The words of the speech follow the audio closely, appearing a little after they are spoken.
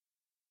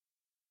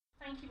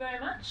Thank you very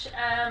much,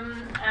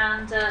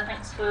 and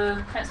thanks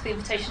for the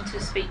invitation to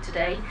speak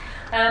today.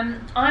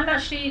 I'm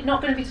actually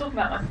not going to be talking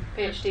about my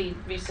PhD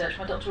research,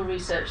 my doctoral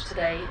research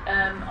today.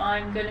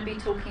 I'm going to be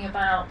talking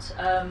about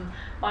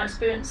my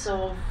experience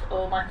or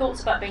my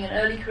thoughts about being an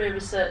early career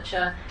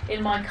researcher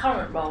in my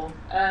current role,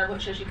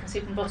 which, as you can see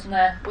from the bottom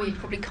there, well, you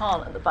probably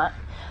can't at the back,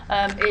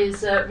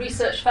 is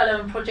Research Fellow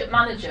and Project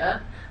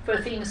Manager for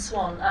Athena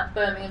Swan at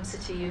Birmingham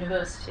City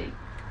University.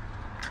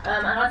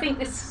 And I think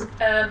this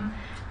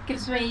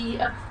gives me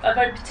a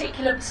very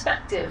particular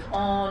perspective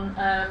on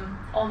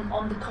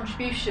the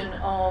contribution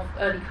of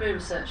early career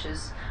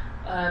researchers,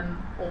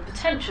 or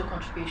potential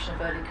contribution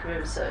of early career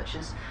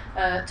researchers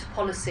to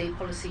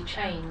policy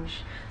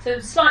change. So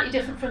slightly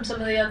different from some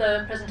of the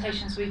other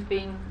presentations we've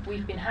been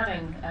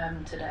having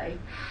today.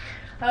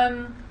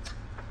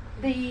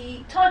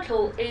 The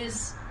title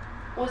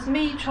was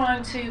me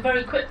trying to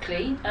very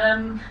quickly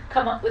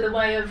come up with a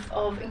way of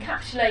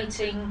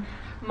encapsulating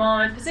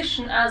my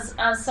position as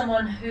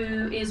someone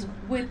who is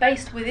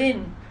based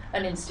within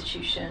an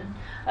institution,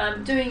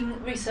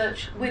 doing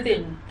research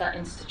within that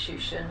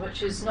institution,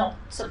 which is not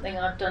something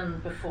I've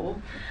done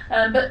before,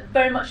 but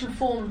very much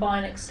informed by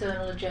an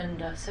external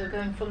agenda, so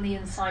going from the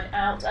inside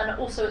out, and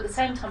also at the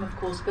same time, of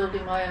course,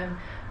 building my own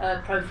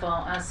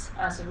profile as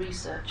a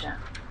researcher.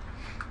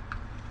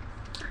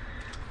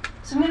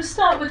 So I'm going to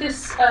start with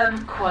this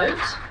quote.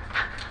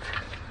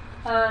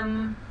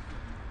 I'll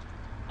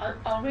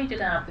read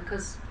it out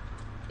because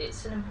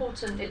it's an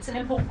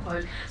important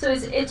quote. So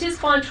it is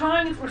by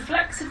trying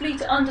reflexively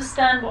to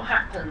understand what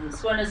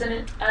happens when, as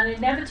an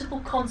inevitable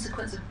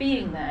consequence of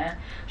being there,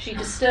 she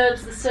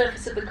disturbs the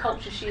surface of the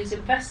culture she is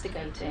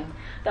investigating,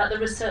 that the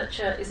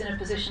researcher is in a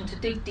position to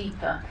dig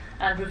deeper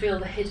and reveal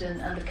the hidden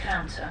and the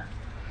counter.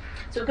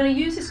 So I'm going to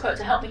use this quote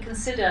to help me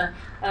consider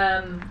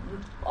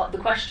the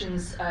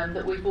questions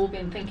that we've all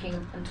been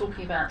thinking and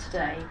talking about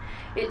today.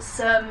 This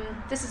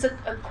is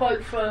a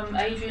quote from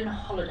Adrian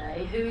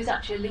Holiday, who is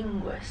actually a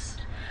linguist.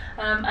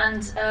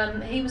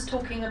 And he was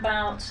talking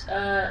about,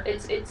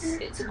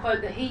 it's a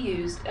quote that he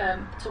used,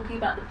 talking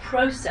about the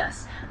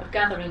process of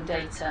gathering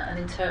data and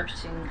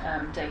interpreting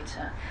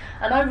data.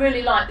 And I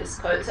really like this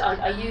quote.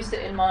 I used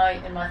it in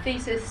my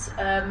thesis.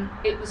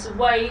 It was a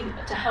way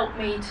to help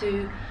me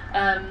to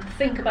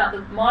think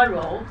about my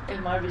role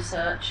in my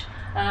research.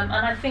 And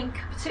I think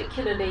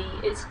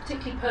it's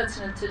particularly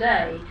pertinent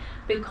today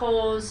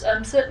because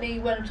certainly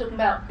when I'm talking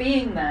about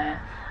being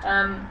there,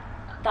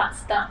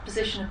 that's that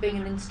position of being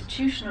an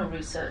institutional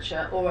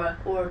researcher or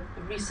a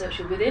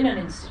researcher within an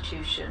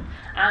institution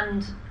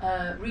and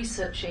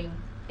researching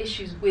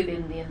issues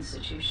within the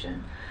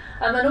institution.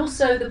 And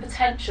also the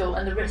potential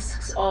and the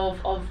risks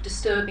of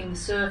disturbing the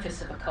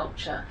surface of a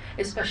culture,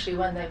 especially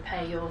when they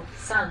pay your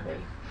salary.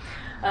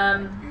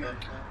 Thank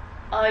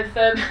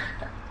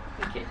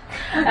you.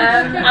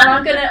 And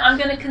I'm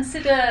going to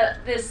consider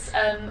this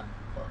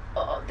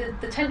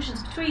the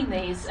tensions between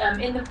these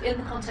in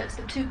the context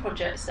of two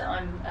projects that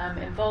I'm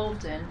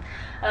involved in.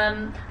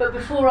 But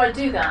before I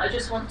do that, I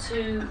just want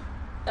to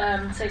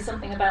say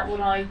something about what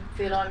I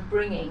feel I'm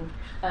bringing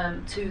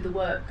to the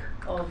work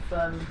of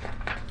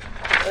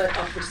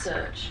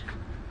research.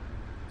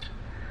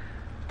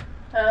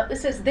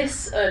 This says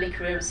this early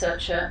career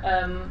researcher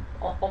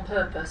on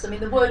purpose. I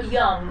mean, the word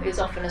young is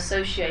often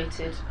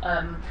associated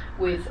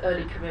with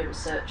early career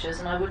researchers,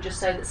 and I would just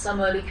say that some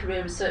early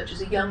career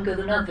researchers are younger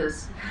than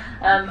others.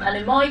 And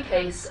in my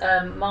case,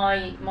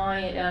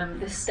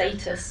 this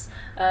status,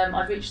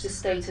 I've reached this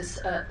status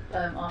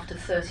after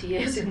 30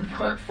 years in the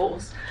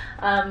workforce,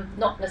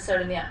 not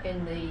necessarily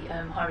in the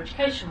higher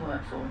education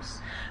workforce.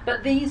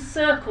 But these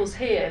circles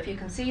here, if you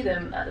can see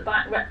them at the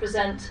back,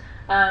 represent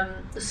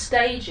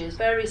the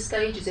various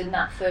stages in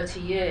that 30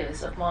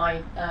 years of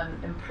my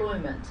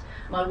employment,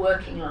 my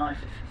working life,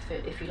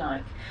 if you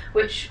like,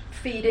 which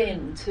feed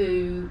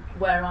into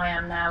where I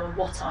am now and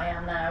what I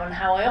am now and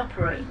how I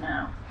operate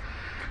now.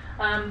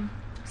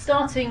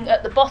 Starting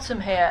at the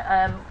bottom here,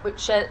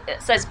 which it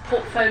says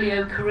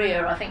portfolio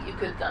career, I think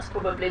that's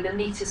probably the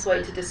neatest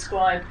way to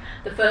describe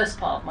the first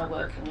part of my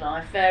working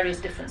life.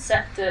 Various different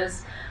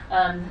sectors,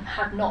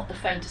 had not the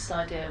faintest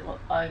idea what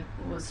I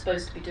was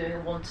supposed to be doing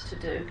and wanted to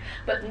do.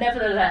 But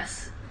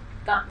nevertheless,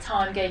 that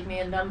time gave me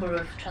a number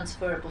of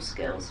transferable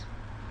skills,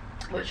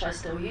 which I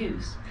still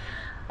use.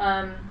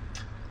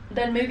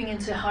 Then moving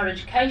into higher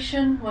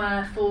education,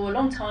 where for a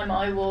long time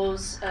I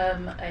was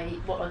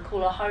what I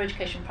call a higher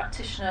education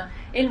practitioner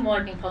in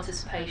widening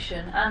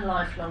participation and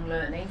lifelong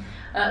learning.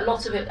 A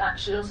lot of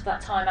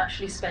that time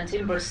actually spent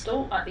in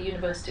Bristol, at the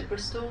University of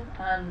Bristol,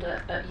 and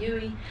at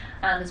UWE,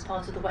 and as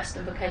part of the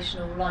Western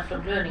Vocational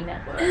Lifelong Learning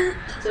Network.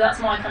 So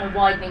that's my kind of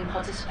widening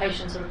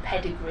participation sort of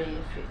pedigree,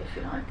 if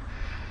you like.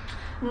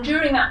 And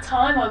during that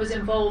time, I was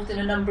involved in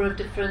a number of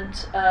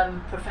different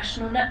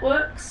professional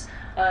networks.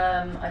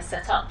 I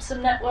set up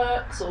some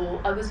networks,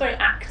 or I was very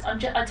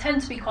I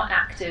tend to be quite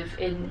active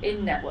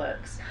in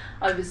networks.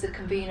 I was the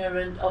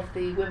convener of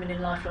the Women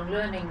in Lifelong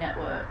Learning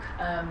Network,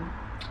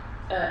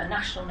 a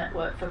national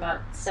network, for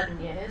about 7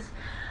 years.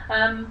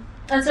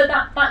 And so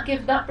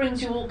that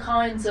brings you all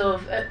kinds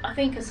of, I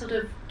think, a sort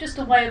of just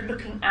a way of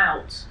looking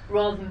out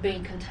rather than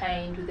being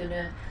contained within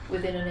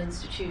an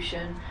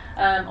institution.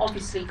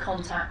 Obviously,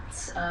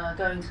 contacts,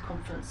 going to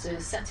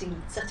conferences,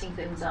 setting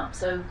things up.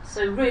 So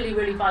really,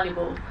 really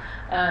valuable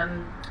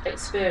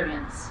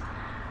experience.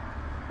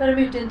 Then I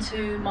moved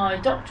into my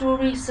doctoral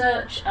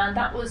research, and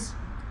that was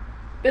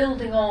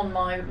building on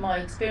my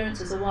experience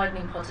as a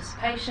widening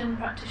participation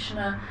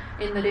practitioner,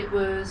 in that it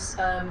was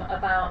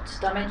about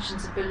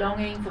dimensions of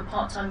belonging for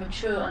part-time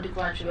mature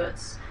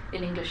undergraduates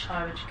in English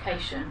higher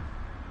education.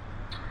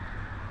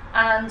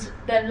 And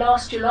then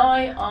last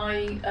July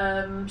I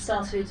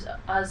started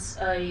as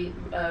a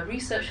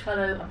research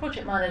fellow and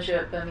project manager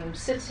at Birmingham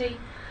City,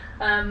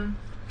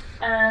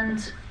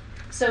 and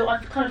so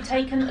I've kind of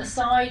taken a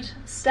side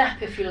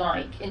step, if you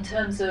like, in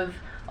terms of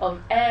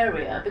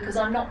area, because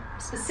I'm not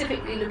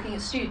specifically looking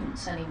at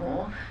students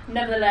anymore.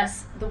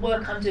 Nevertheless, the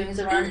work I'm doing is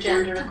around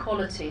gender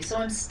equality, so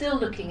I'm still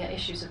looking at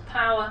issues of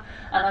power,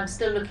 and I'm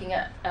still looking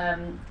at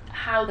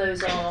how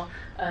those are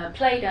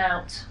played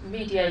out,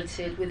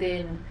 mediated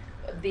within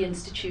the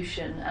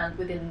institution and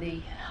within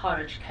the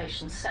higher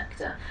education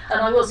sector.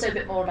 And I will say a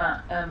bit more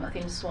about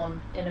Athena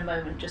Swan in a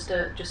moment, just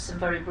some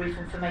very brief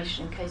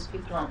information in case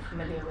people aren't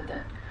familiar with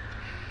it.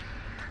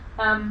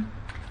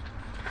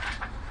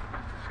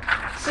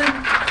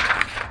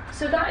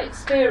 So that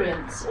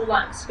experience,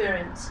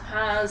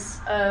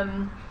 has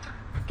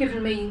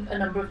given me a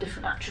number of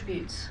different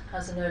attributes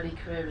as an early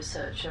career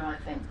researcher, I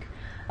think.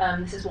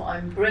 This is what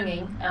I'm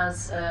bringing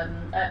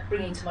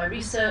to my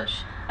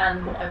research,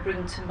 and what I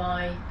bring to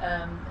my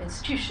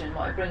institution,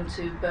 what I bring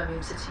to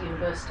Birmingham City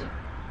University.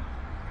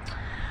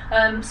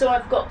 So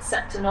I've got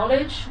sector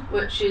knowledge,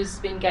 which has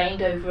been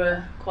gained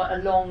over quite a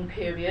long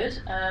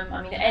period.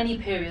 I mean, any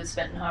period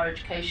spent in higher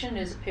education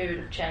is a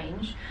period of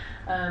change.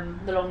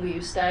 The longer you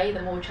stay,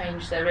 the more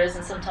change there is,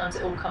 and sometimes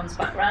it all comes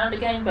back round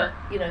again, but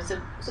so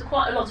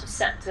quite a lot of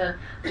sector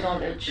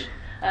knowledge.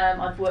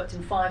 I've worked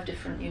in 5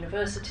 different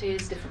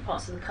universities, different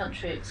parts of the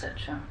country,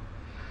 etc.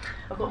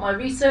 I've got my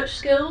research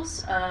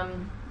skills,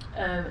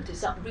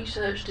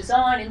 research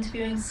design,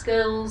 interviewing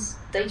skills,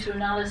 data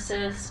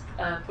analysis,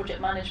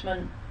 project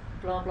management,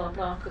 blah blah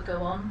blah, could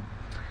go on.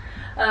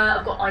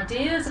 I've got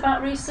ideas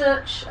about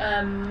research.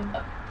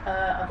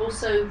 I've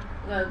also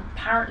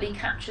apparently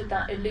captured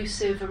that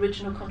elusive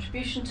original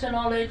contribution to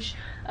knowledge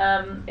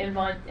in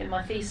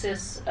my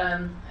thesis.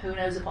 Who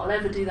knows if I'll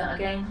ever do that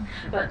again?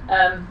 But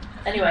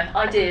anyway,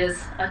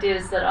 ideas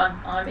that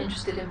I'm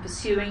interested in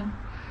pursuing.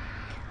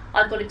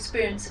 I've got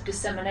experience of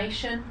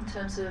dissemination in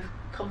terms of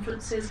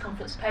conferences,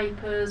 conference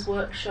papers,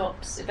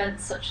 workshops,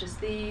 events such as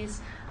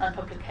these, and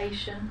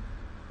publication.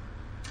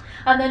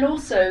 And then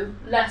also,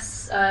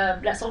 less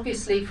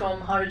obviously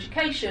from higher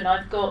education,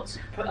 I've got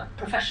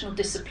professional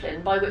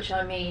discipline, by which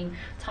I mean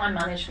time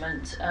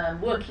management,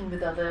 working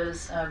with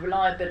others,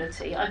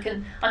 reliability. I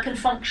can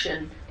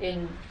function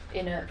in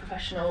a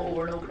professional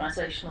or an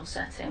organisational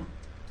setting,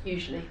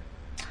 usually.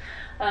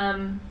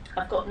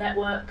 I've got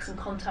networks and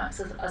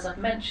contacts, as I've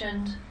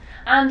mentioned.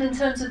 And in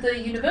terms of the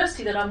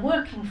university that I'm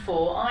working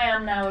for, I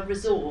am now a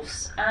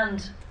resource,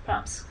 and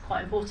perhaps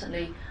quite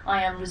importantly,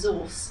 I am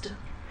resourced.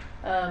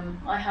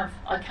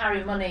 I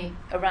carry money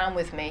around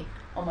with me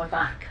on my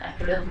back.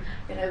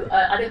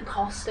 I don't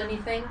cost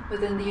anything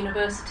within the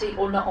university,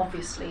 or not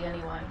obviously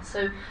anyway.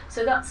 So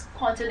that's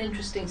quite an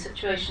interesting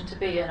situation to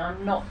be in.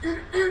 I'm not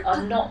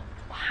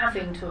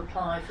having to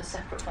apply for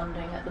separate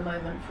funding at the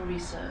moment for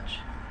research.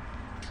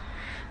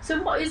 So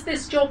what is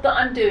this job that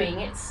I'm doing?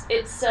 It's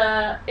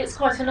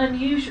quite an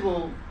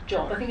unusual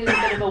job. I think it's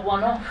a bit of a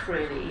one-off,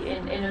 really,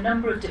 in a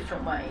number of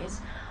different ways.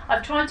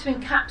 I've tried to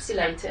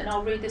encapsulate it, and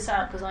I'll read this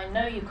out because I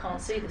know you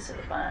can't see this at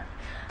the back.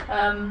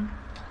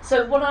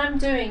 So what I'm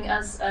doing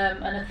as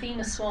an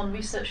Athena Swan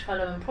Research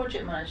Fellow and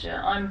Project Manager,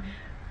 I'm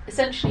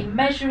essentially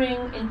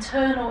measuring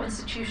internal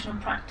institutional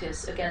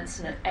practice against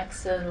an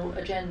external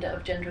agenda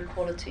of gender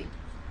equality.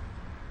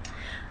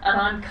 And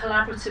I'm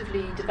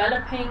collaboratively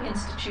developing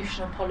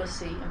institutional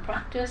policy and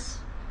practice,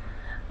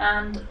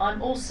 and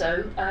I'm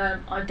also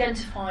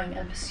identifying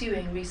and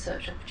pursuing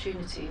research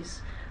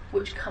opportunities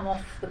which come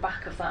off the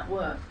back of that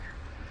work.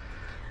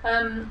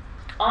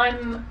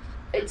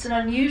 It's an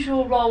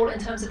unusual role in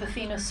terms of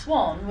Athena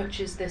Swan, which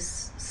is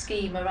this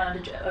scheme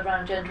around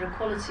gender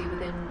equality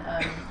within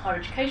higher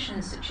education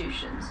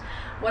institutions.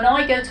 When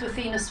I go to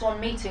Athena Swan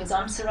meetings,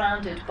 I'm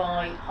surrounded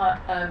by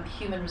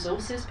human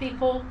resources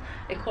people,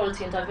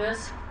 equality and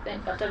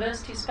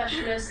diversity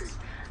specialists,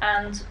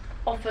 and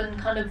often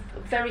kind of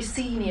very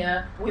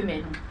senior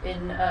women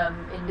in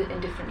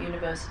different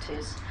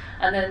universities.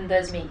 And then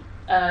there's me.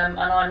 And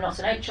I'm not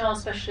an HR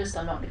specialist,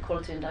 I'm not an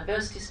equality and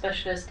diversity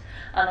specialist,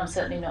 and I'm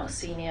certainly not a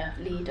senior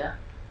leader.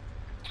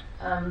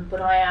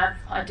 But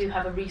I do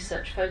have a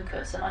research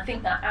focus, and I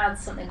think that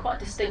adds something quite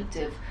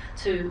distinctive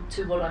to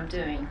what I'm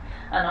doing.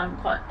 And I'm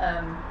quite,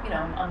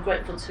 I'm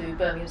grateful to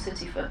Birmingham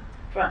City for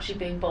actually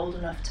being bold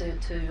enough to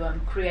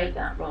create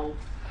that role.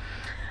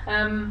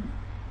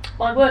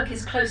 my work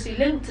is closely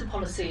linked to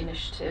policy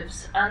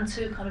initiatives and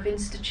to kind of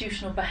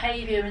institutional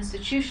behaviour,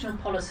 institutional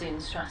policy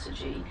and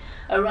strategy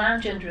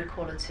around gender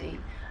equality,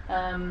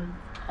 and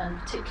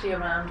particularly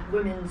around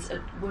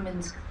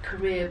women's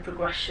career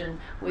progression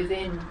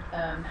within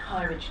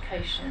higher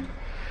education.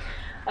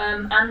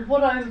 And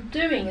what I'm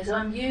doing is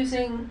I'm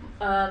using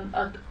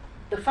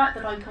the fact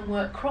that I can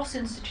work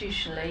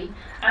cross-institutionally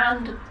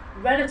and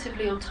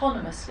relatively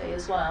autonomously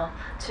as well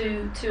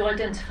to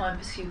identify and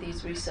pursue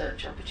these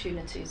research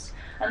opportunities,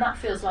 and that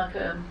feels like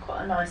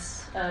quite a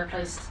nice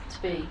place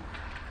to be.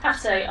 I have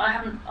to say,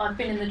 I've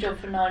been in the job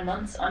for 9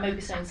 months. I may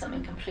be saying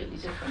something completely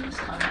different this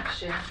time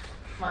next year.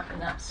 Might be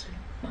an absolute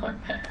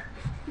nightmare.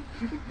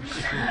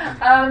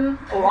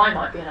 Or I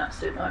might be an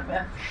absolute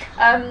nightmare.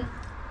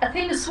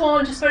 Athena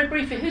Swan, just very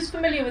briefly, who's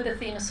familiar with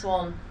Athena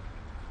Swan?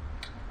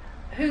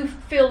 Who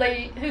feels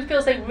they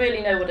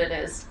really know what it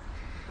is?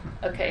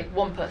 Okay,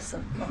 one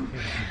person.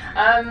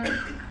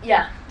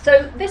 Yeah,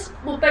 so this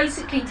will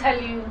basically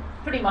tell you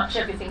pretty much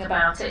everything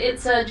about it.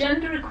 It's a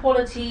gender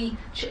equality,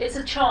 it's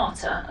a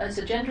charter, it's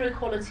a gender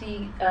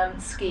equality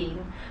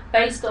scheme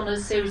based on a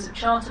series of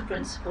charter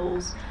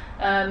principles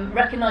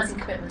recognising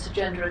commitment to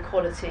gender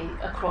equality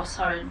across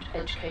higher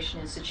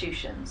education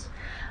institutions.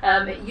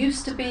 It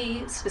used to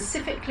be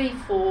specifically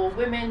for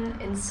women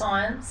in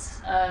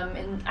science,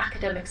 in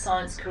academic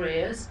science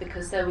careers,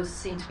 because there was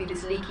seen to be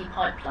this leaky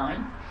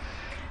pipeline.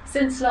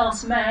 Since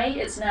last May,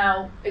 it's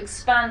now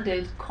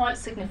expanded quite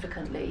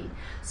significantly,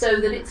 so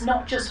that it's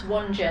not just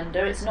one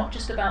gender, it's not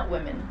just about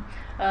women.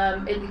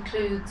 It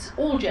includes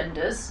all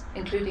genders,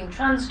 including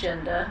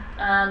transgender,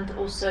 and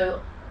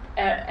also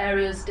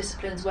areas,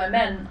 disciplines where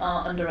men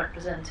are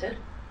underrepresented.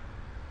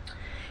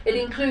 It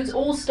includes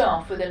all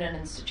staff within an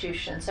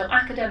institution, so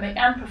academic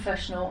and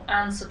professional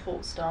and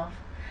support staff,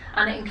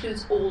 and it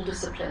includes all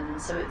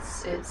disciplines, so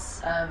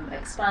it's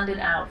expanded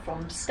out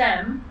from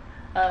STEM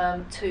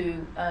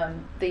to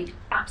the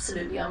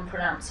absolutely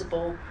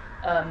unpronounceable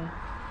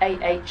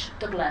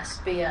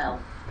AHSSBL,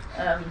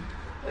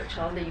 which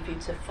I'll leave you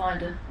to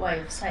find a way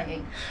of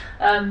saying.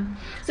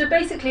 So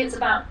basically it's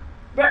about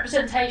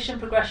representation,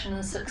 progression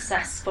and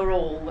success for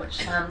all,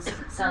 which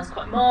sounds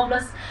quite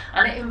marvellous,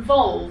 and it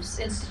involves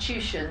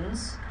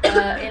institutions in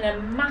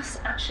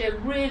actually a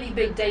really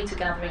big data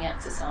gathering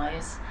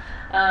exercise,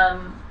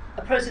 a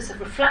process of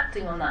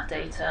reflecting on that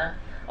data,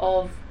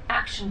 of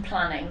action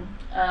planning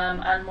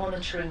and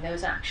monitoring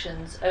those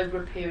actions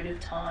over a period of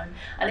time,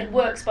 and it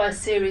works by a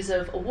series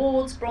of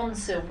awards,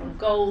 bronze, silver and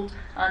gold,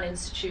 and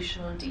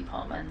institutional and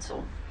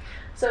departmental.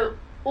 So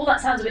all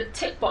that sounds a bit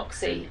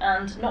tick-boxy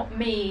and not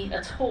me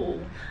at all,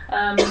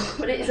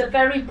 but it is a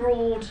very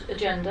broad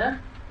agenda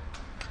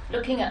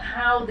looking at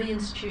how the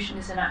institution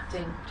is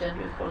enacting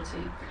gender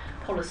equality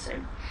policy.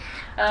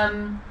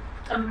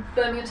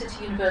 Birmingham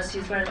City University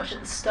is very much at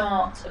the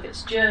start of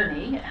its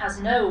journey. It has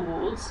no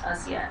awards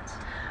as yet,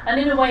 and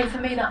in a way for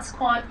me that's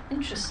quite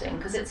interesting,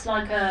 because it's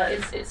like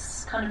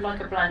it's kind of like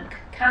a blank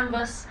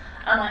canvas,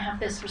 and I have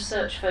this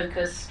research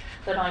focus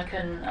that I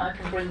can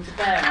bring to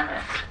bear on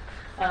it.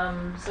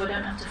 So I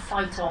don't have to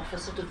fight off a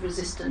sort of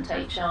resistant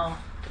HR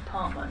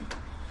department.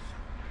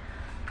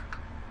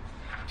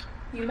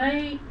 You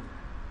may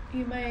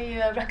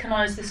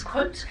recognise this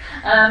quote.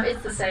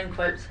 It's the same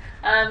quote,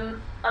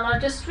 and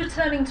I'm just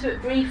returning to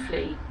it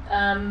briefly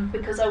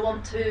because I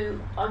want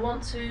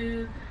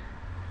to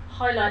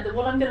highlight that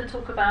what I'm going to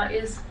talk about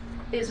is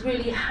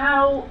really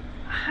how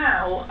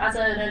as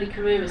an early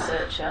career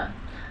researcher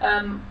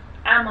am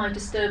I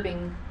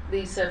disturbing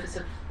the surface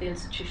of the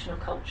institutional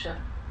culture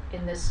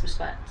in this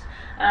respect,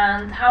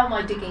 and how am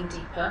I digging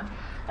deeper,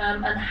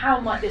 and how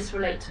might this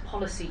relate to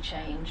policy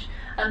change,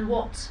 and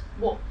what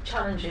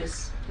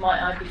challenges might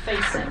I be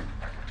facing.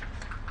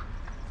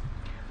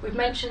 I've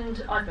mentioned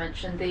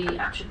the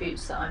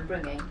attributes that I'm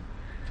bringing,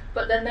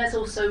 but then there's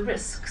also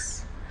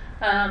risks.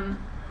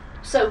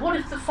 So what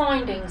if the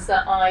findings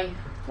that I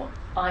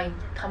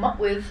come up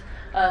with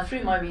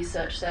through my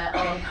research there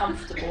are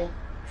uncomfortable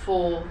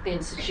for the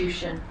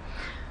institution?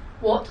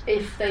 What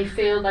if they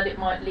feel that it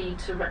might lead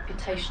to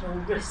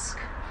reputational risk?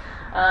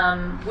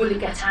 Will it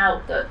get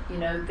out that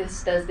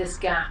there's this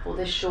gap or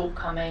this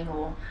shortcoming,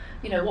 or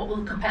what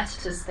will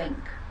competitors think?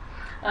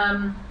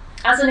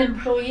 As an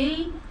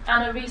employee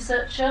and a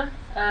researcher,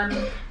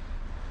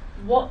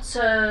 what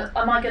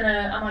am I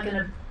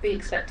gonna be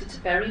expected to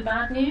bury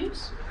bad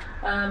news,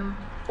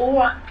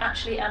 or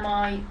actually am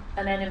I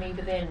an enemy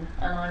within,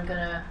 and I'm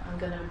gonna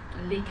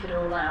leak it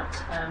all out,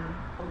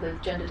 all the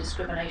gender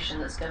discrimination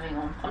that's going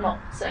on? I'm not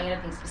saying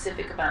anything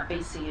specific about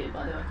BCU,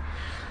 by the way.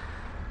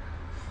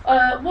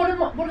 What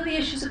are the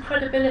issues of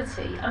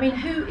credibility? I mean,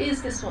 who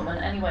is this woman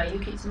anyway who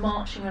keeps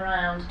marching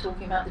around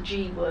talking about the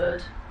G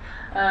word?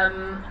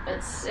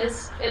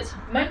 It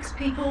makes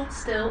people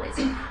still. It's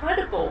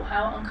incredible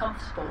how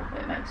uncomfortable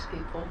it makes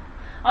people.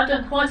 I've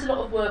done quite a lot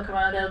of work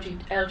around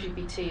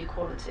LGBT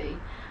equality,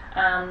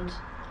 and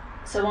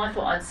so I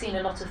thought I'd seen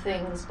a lot of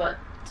things, but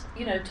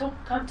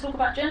talk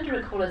about gender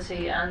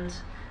equality, and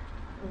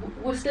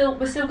we're still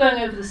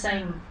going over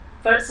some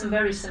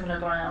very similar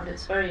ground.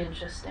 It's very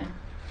interesting.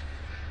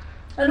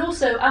 And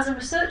also, as a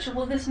researcher,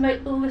 will this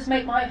make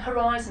my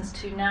horizons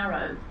too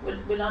narrow?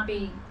 Will I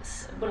be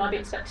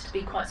expected to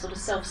be quite sort of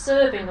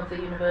self-serving of the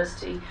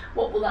university?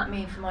 What will that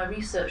mean for my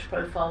research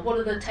profile? What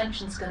are the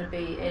tensions going to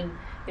be in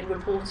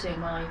reporting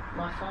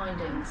my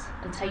findings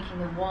and taking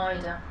them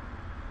wider?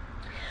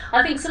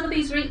 I think some of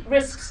these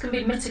risks can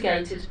be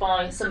mitigated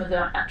by some of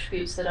the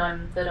attributes that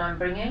I'm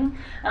bringing,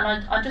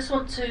 and I just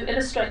want to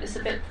illustrate this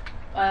a bit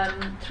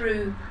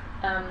through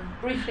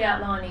briefly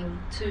outlining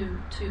two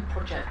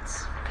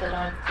projects that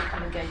I've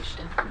become engaged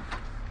in.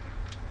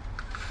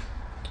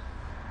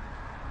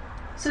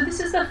 So this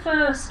is the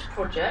first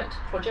project,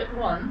 Project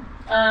 1.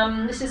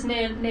 This is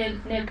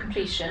near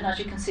completion. As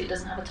you can see, it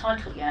doesn't have a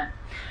title yet.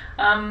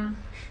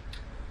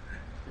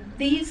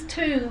 These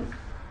two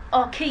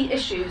are key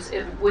issues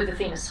with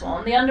Athena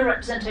Swan: the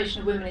underrepresentation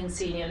of women in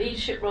senior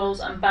leadership roles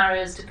and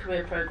barriers to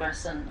career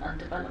progress and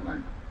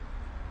development.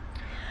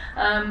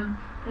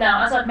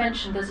 Now, as I've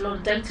mentioned, there's a lot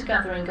of data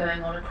gathering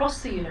going on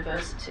across the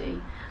university,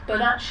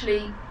 but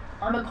actually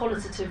I'm a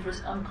qualitative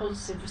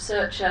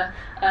researcher,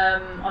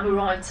 I'm a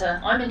writer.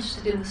 I'm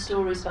interested in the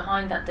stories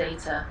behind that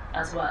data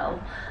as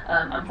well.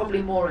 I'm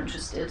probably more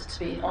interested, to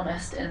be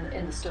honest,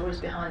 in the stories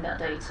behind that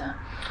data.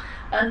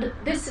 And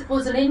this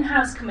was an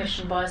in-house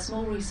commission by a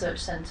small research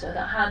centre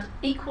that had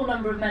equal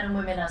number of men and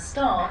women as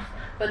staff,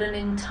 but an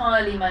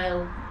entirely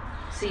male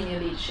senior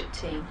leadership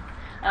team.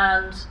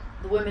 And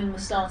the women were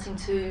starting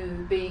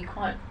to be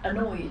quite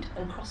annoyed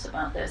and cross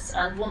about this,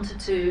 and wanted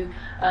the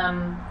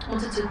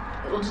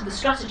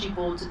strategy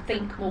board to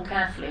think more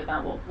carefully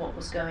about what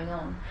was going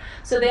on.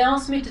 So they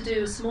asked me to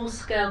do a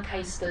small-scale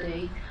case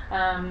study,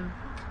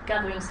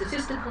 gathering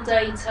statistical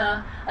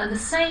data, and the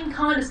same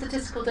kind of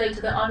statistical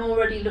data that I'm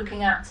already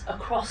looking at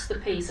across the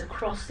piece,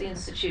 across the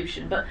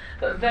institution, but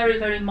very,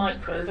 very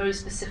micro, very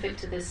specific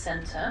to this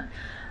centre.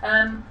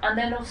 And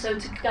then also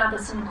to gather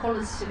some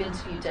qualitative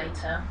interview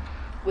data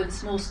with a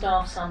small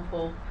staff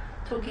sample,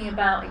 talking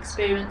about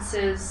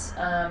experiences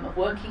of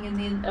working in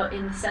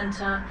the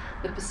centre,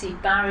 the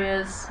perceived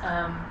barriers,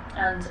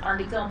 and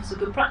examples of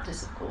good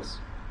practice, of course.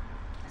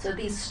 So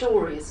these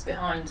stories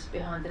behind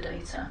the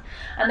data,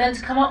 and then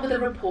to come up with a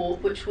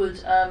report which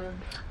would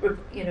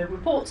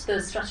report to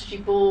the strategy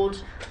board,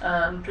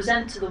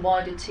 present to the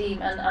wider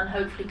team, and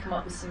hopefully come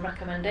up with some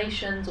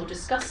recommendations or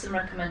discuss some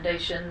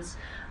recommendations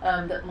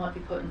that might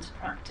be put into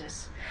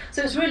practice.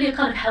 So it's really a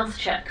kind of health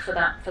check for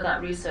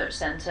that research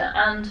centre,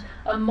 and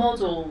a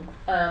model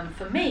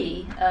for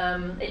me.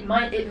 It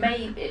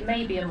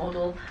may be a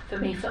model for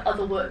me for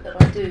other work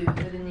that I do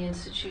within the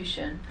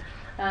institution.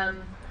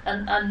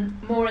 And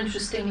more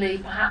interestingly,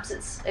 perhaps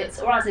it's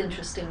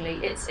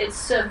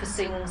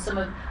surfacing some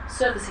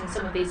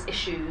of these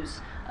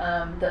issues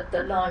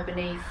that lie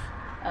beneath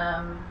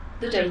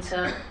the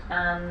data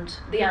and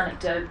the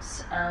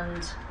anecdotes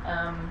and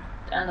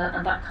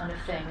that kind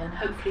of thing. And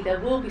hopefully there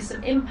will be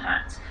some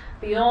impact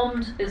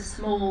beyond this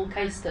small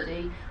case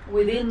study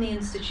within the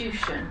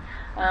institution,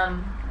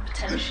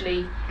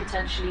 potentially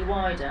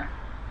wider.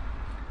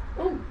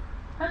 Oh,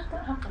 how did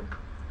that happen?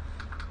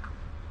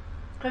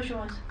 Close your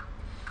eyes.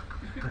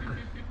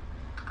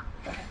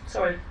 Okay,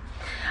 sorry.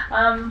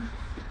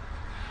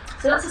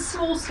 So that's a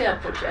small-scale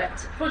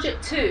project.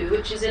 Project 2,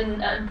 which is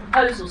in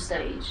proposal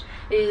stage,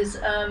 is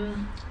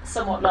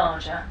somewhat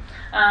larger,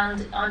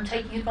 and I'm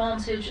taking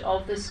advantage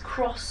of this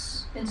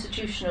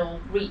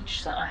cross-institutional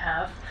reach that I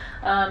have,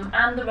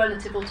 and the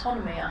relative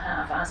autonomy I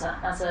have as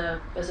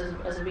a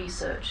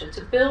researcher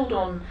to build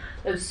on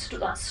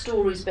that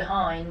stories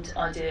behind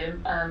idea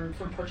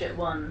from Project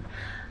 1.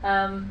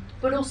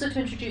 But also to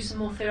introduce a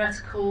more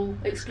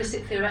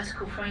explicit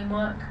theoretical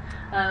framework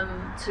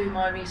to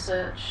my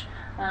research.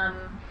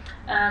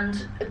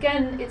 And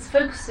again, it's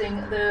focusing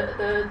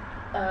the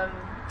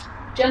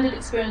gendered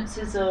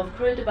experiences of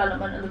career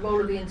development and the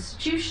role of the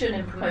institution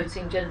in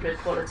promoting gender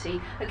equality.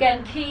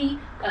 Again, key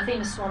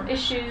Athena Swan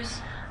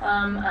issues,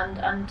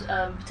 and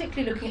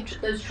particularly looking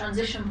at those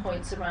transition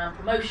points around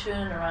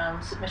promotion,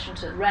 around submission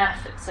to the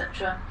ref,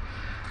 etc.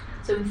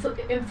 So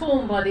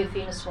informed by the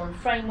Athena Swan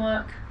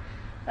framework.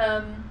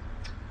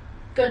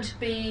 Going to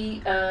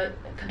be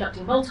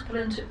conducting multiple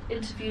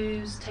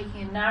interviews,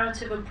 taking a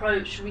narrative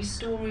approach,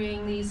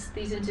 restoring these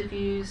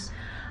interviews,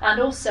 and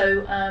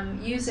also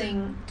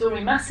using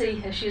Doreen Massey,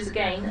 here she is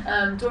again,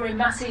 Doreen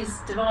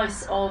Massey's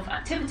device of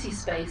activity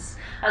space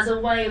as a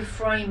way of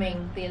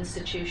framing the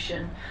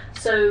institution.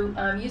 So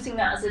using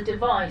that as a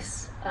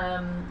device,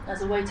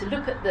 as a way to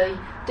look at the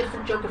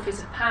different geographies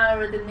of power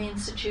within the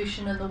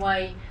institution and the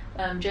way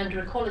gender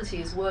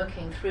equality is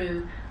working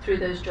through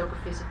those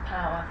geographies of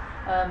power.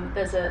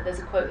 There's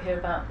a quote here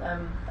about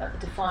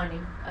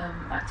defining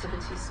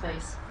activity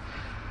space.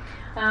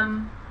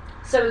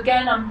 So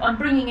again, I'm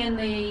bringing in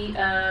the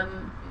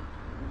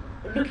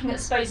looking at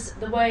space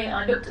the way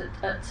I looked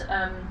at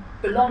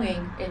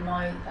belonging in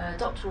my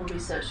doctoral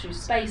research through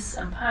space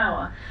and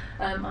power.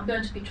 I'm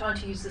going to be trying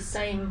to use the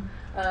same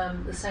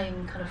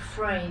kind of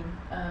frame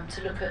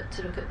to look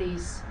at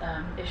these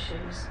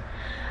issues.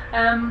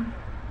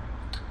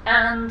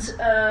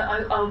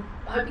 I'm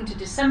hoping to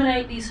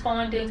disseminate these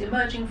findings,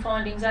 emerging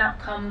findings,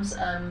 outcomes,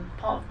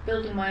 part of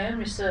building my own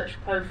research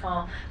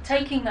profile,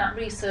 taking that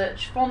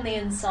research from the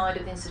inside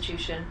of the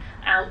institution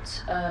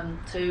out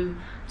to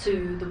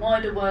the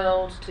wider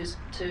world,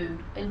 to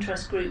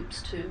interest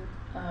groups, to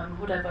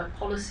whatever,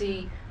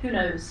 policy, who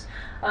knows.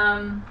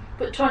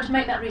 But trying to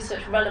make that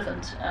research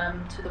relevant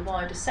to the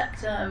wider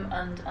sector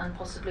and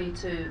possibly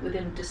to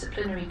within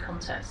disciplinary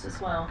context as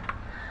well.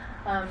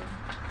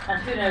 And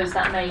who knows,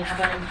 that may have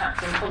an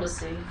impact on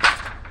policy.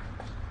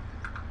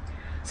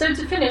 So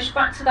to finish,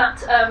 back to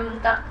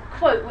that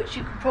quote, which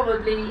you could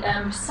probably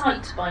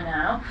cite by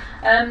now.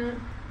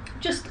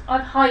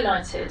 I've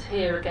highlighted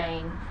here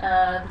again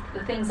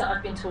the things that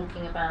I've been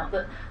talking about.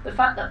 That the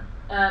fact that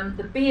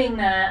the being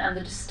there and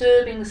the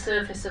disturbing the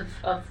surface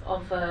of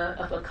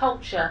a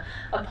culture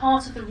are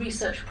part of the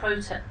research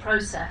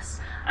process,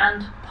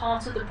 and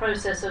part of the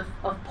process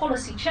of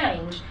policy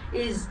change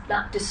is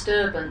that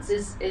disturbance,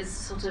 is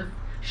sort of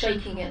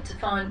shaking it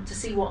to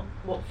see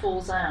what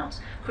falls out,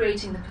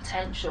 creating the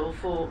potential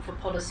for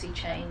policy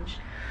change.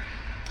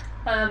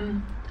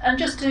 And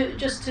just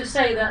to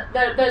say that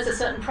there's a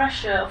certain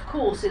pressure, of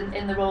course,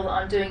 in the role that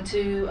I'm doing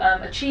to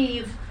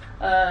achieve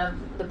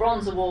the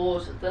Bronze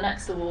Award, the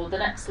next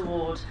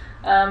award,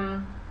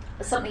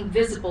 something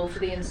visible for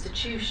the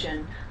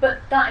institution. But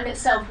that in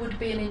itself would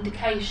be an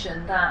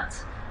indication that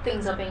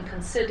things are being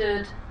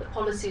considered, that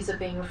policies are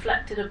being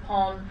reflected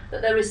upon,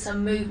 that there is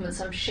some movement,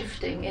 some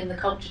shifting in the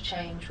culture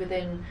change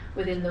within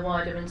the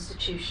wider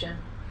institution.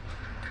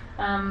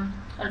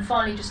 And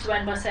finally, just to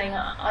end by saying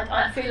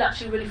I feel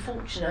actually really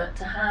fortunate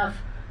to have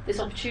this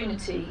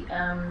opportunity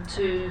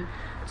to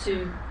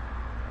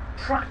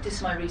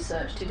practice my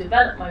research, to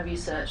develop my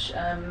research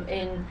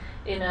in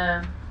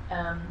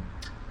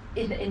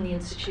the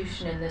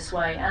institution in this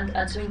way,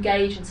 and to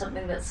engage in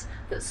something that's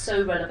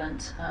so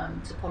relevant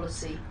to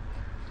policy.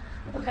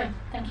 Okay,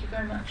 thank you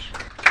very much.